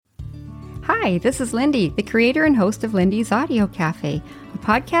Hi, this is Lindy, the creator and host of Lindy's Audio Cafe, a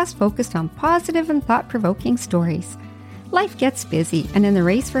podcast focused on positive and thought-provoking stories. Life gets busy, and in the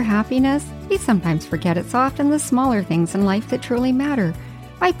race for happiness, we sometimes forget it's often the smaller things in life that truly matter.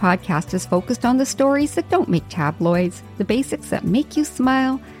 My podcast is focused on the stories that don't make tabloids, the basics that make you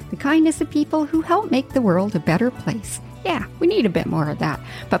smile, the kindness of people who help make the world a better place. Yeah, we need a bit more of that.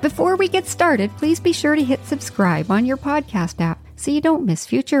 But before we get started, please be sure to hit subscribe on your podcast app so you don't miss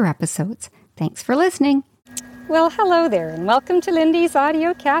future episodes. Thanks for listening. Well, hello there, and welcome to Lindy's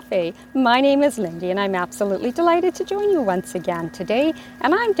Audio Cafe. My name is Lindy, and I'm absolutely delighted to join you once again today.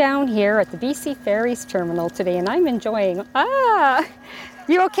 And I'm down here at the BC Ferries Terminal today, and I'm enjoying...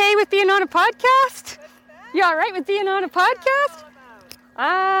 You okay with being on a podcast? You all right with being on a podcast?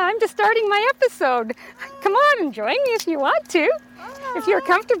 I'm just starting my episode. Come on, and join me if you want to. If you're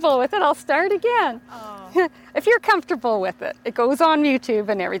comfortable with it, I'll start again. If you're comfortable with it, it goes on YouTube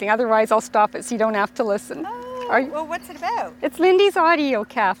and everything. Otherwise, I'll stop it so you don't have to listen. Well, what's it about? It's Lindy's Audio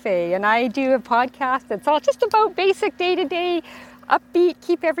Cafe, and I do a podcast that's all just about basic day-to-day, upbeat,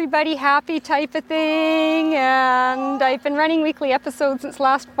 keep everybody happy type of thing. And I've been running weekly episodes since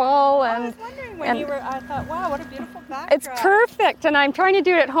last fall. And I was wondering when you were, I thought, wow, what a beautiful backdrop. It's perfect, and I'm trying to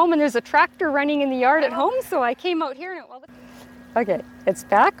do it at home, and there's a tractor running in the yard at home, so I came out here and okay, it's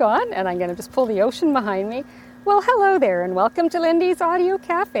back on, and I'm going to just pull the ocean behind me. Well, hello there, and welcome to Lindy's Audio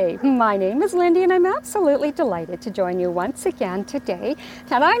Cafe. My name is Lindy, and I'm absolutely delighted to join you once again today.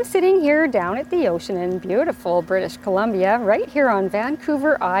 And I'm sitting here down at the ocean in beautiful British Columbia, right here on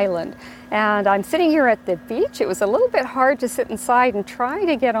Vancouver Island. And I'm sitting here at the beach. It was a little bit hard to sit inside and try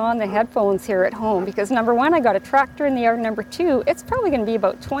to get on the headphones here at home because number one, I got a tractor in the yard. Number two, it's probably going to be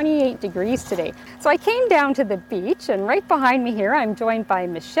about 28 degrees today. So I came down to the beach, and right behind me here, I'm joined by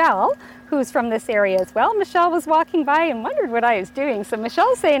Michelle, who's from this area as well. Michelle was walking by and wondered what I was doing. So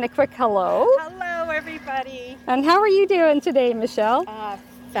Michelle's saying a quick hello. Hello, everybody. And how are you doing today, Michelle?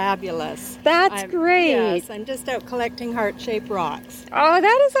 Fabulous. That's great. Yes, I'm just out collecting heart-shaped rocks. Oh,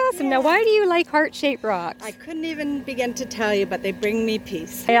 that is awesome. Yeah. Now, why do you like heart-shaped rocks? I couldn't even begin to tell you, but they bring me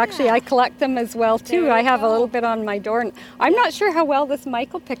peace. I collect them as well, too. I have a little bit on my door. And I'm not sure how well this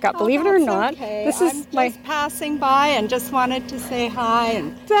mic will pick up, believe it or not. Okay. This is just passing by and just wanted to say hi.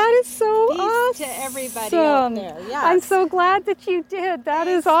 And that is so peace awesome. to everybody out there. Yes. I'm so glad that you did. That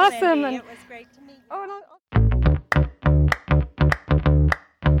is awesome. Lindy. It was great to meet you.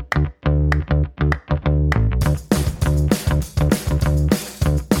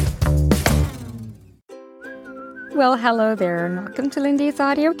 Well, hello there, and welcome to Lindy's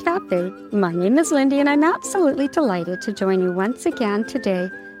Audio Cafe. My name is Lindy, and I'm absolutely delighted to join you once again today.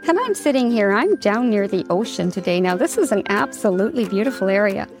 And I'm sitting here, I'm down near the ocean today. Now, this is an absolutely beautiful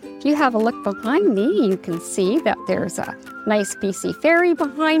area. If you have a look behind me, you can see that there's a nice BC ferry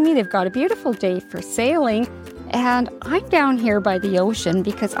behind me. They've got a beautiful day for sailing. And I'm down here by the ocean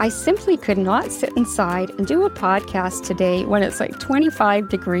because I simply could not sit inside and do a podcast today when it's like 25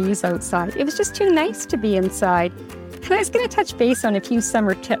 degrees outside. It was just too nice to be inside. And I was going to touch base on a few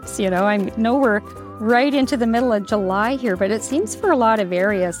summer tips. I know we're right into the middle of July here, but it seems for a lot of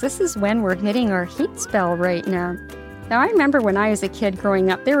areas, this is when we're hitting our heat spell right now. Now, I remember when I was a kid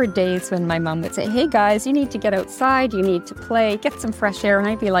growing up, there were days when my mom would say, hey guys, you need to get outside, you need to play, get some fresh air. And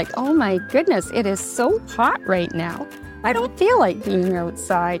I'd be like, oh my goodness, it is so hot right now. I don't feel like being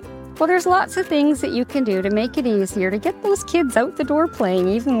outside. Well, there's lots of things that you can do to make it easier to get those kids out the door playing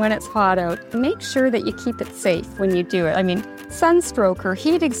even when it's hot out. Make sure that you keep it safe when you do it. Sunstroke or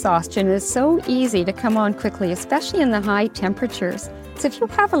heat exhaustion is so easy to come on quickly, especially in the high temperatures. So if you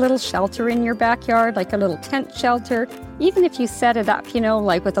have a little shelter in your backyard, like a little tent shelter, even if you set it up,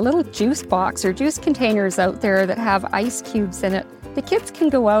 like with a little juice box or juice containers out there that have ice cubes in it, the kids can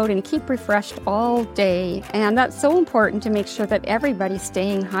go out and keep refreshed all day. And that's so important to make sure that everybody's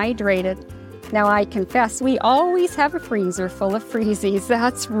staying hydrated. Now, I confess, we always have a freezer full of freezies.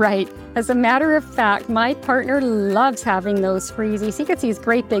 That's right. As a matter of fact, my partner loves having those freezies. He gets these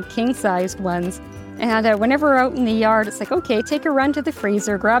great big king-sized ones. And whenever we're out in the yard, it's like, okay, take a run to the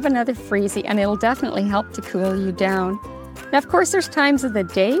freezer, grab another freezie, and it'll definitely help to cool you down. Now, of course, there's times of the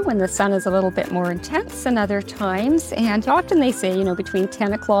day when the sun is a little bit more intense than other times. And often they say, between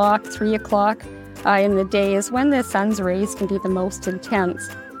 10 o'clock, 3 o'clock in the day is when the sun's rays can be the most intense.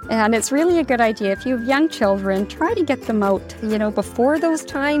 And it's really a good idea if you have young children, try to get them out, before those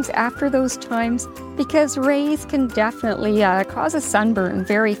times, after those times, because rays can definitely cause a sunburn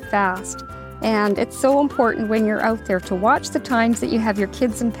very fast. And it's so important when you're out there to watch the times that you have your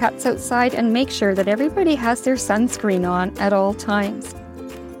kids and pets outside and make sure that everybody has their sunscreen on at all times.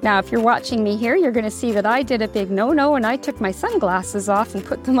 Now, if you're watching me here, you're going to see that I did a big no-no and I took my sunglasses off and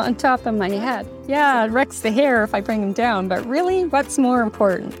put them on top of my head. Yeah, it wrecks the hair if I bring them down, but really, what's more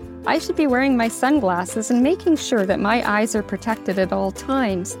important? I should be wearing my sunglasses and making sure that my eyes are protected at all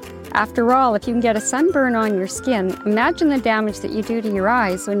times. After all, if you can get a sunburn on your skin, imagine the damage that you do to your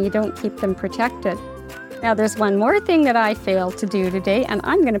eyes when you don't keep them protected. Now, there's one more thing that I failed to do today, and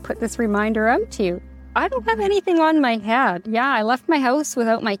I'm going to put this reminder out to you. I don't have anything on my head. Yeah, I left my house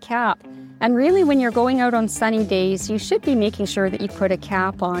without my cap. And really, when you're going out on sunny days, you should be making sure that you put a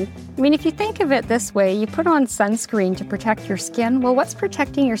cap on. I mean, if you think of it this way, you put on sunscreen to protect your skin. Well, what's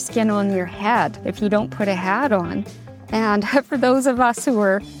protecting your skin on your head if you don't put a hat on? And for those of us who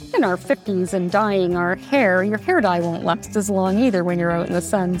are in our 50s and dyeing our hair, your hair dye won't last as long either when you're out in the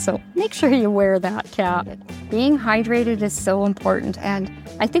sun. So make sure you wear that cap. Being hydrated is so important. And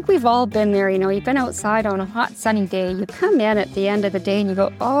I think we've all been there. You've been outside on a hot sunny day. You come in at the end of the day and you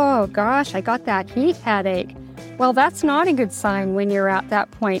go, oh gosh, I got that heat headache. Well, that's not a good sign when you're at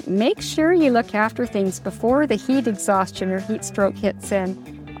that point. Make sure you look after things before the heat exhaustion or heat stroke hits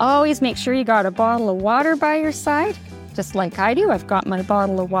in. Always make sure you got a bottle of water by your side. Just like I do, I've got my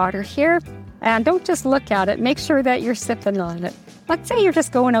bottle of water here. And don't just look at it, make sure that you're sipping on it. Let's say you're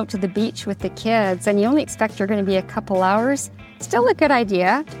just going out to the beach with the kids and you only expect you're going to be a couple hours. Still a good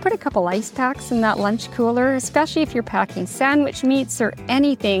idea to put a couple ice packs in that lunch cooler, especially if you're packing sandwich meats or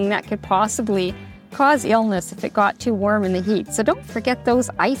anything that could possibly cause illness if it got too warm in the heat. So don't forget those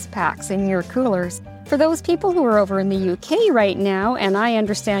ice packs in your coolers. For those people who are over in the UK right now, and I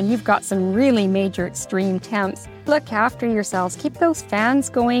understand you've got some really major extreme temps, look after yourselves. Keep those fans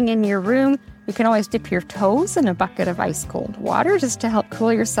going in your room. You can always dip your toes in a bucket of ice cold water just to help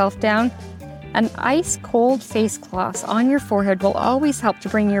cool yourself down. An ice cold face cloth on your forehead will always help to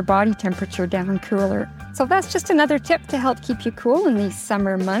bring your body temperature down cooler. So that's just another tip to help keep you cool in these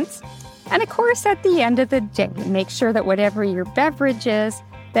summer months. And of course, at the end of the day, make sure that whatever your beverage is,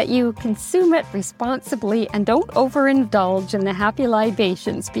 that you consume it responsibly and don't overindulge in the happy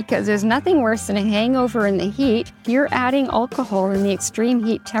libations, because there's nothing worse than a hangover in the heat. If you're adding alcohol in the extreme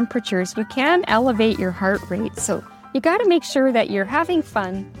heat temperatures, you can elevate your heart rate. So you got to make sure that you're having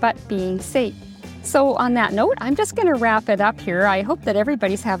fun, but being safe. So on that note, I'm just going to wrap it up here. I hope that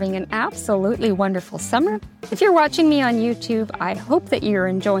everybody's having an absolutely wonderful summer. If you're watching me on YouTube, I hope that you're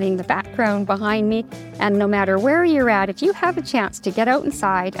enjoying the background behind me. And no matter where you're at, if you have a chance to get out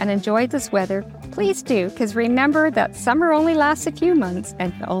inside and enjoy this weather, please do, because remember that summer only lasts a few months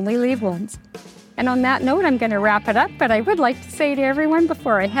and you only leave once. And on that note, I'm going to wrap it up, but I would like to say to everyone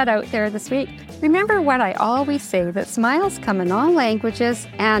before I head out there this week, remember what I always say, that smiles come in all languages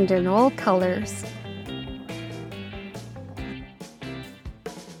and in all colors.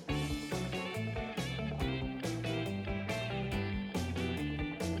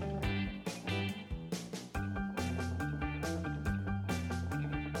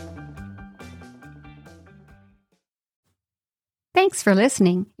 Thanks for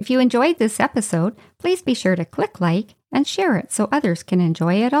listening. If you enjoyed this episode, please be sure to click like and share it so others can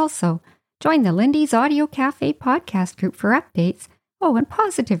enjoy it also. Join the Lindy's Audio Cafe podcast group for updates. Oh, and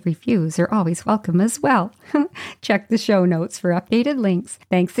positive reviews are always welcome as well. Check the show notes for updated links.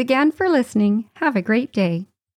 Thanks again for listening. Have a great day.